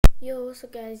Yo, what's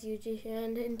up guys, UG here,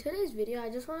 and in today's video I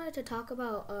just wanted to talk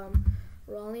about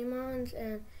Rollymons.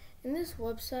 And in this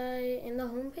website, in the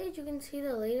homepage, you can see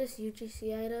the latest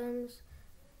UGC items.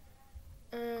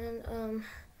 And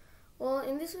well,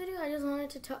 in this video I just wanted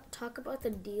to talk about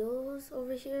the deals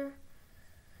over here.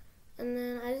 And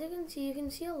then as you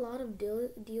can see a lot of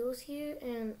deals here,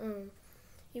 and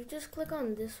you just click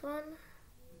on this one.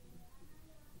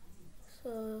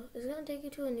 So it's gonna take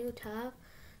you to a new tab.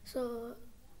 So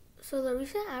the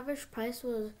recent average price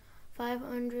was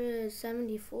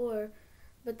 574,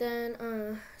 but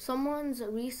then someone's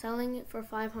reselling it for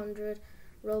 500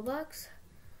 Robux.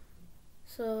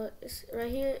 So it's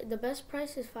right here, the best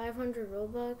price is 500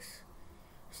 Robux,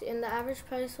 and the average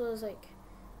price was like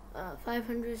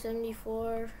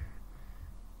 574.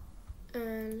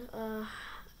 And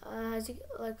as you,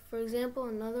 like for example,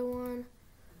 another one,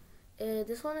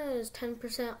 this one is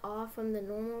 10% off from the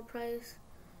normal price.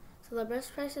 So the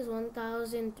best price is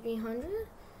 1,300,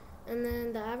 and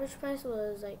then the average price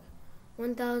was like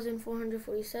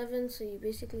 1,447. So you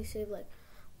basically save like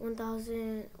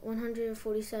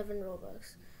 1,147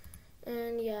 Robux.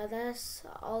 And yeah, that's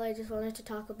all I just wanted to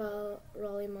talk about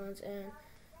Rollymons, and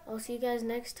I'll see you guys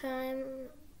next time.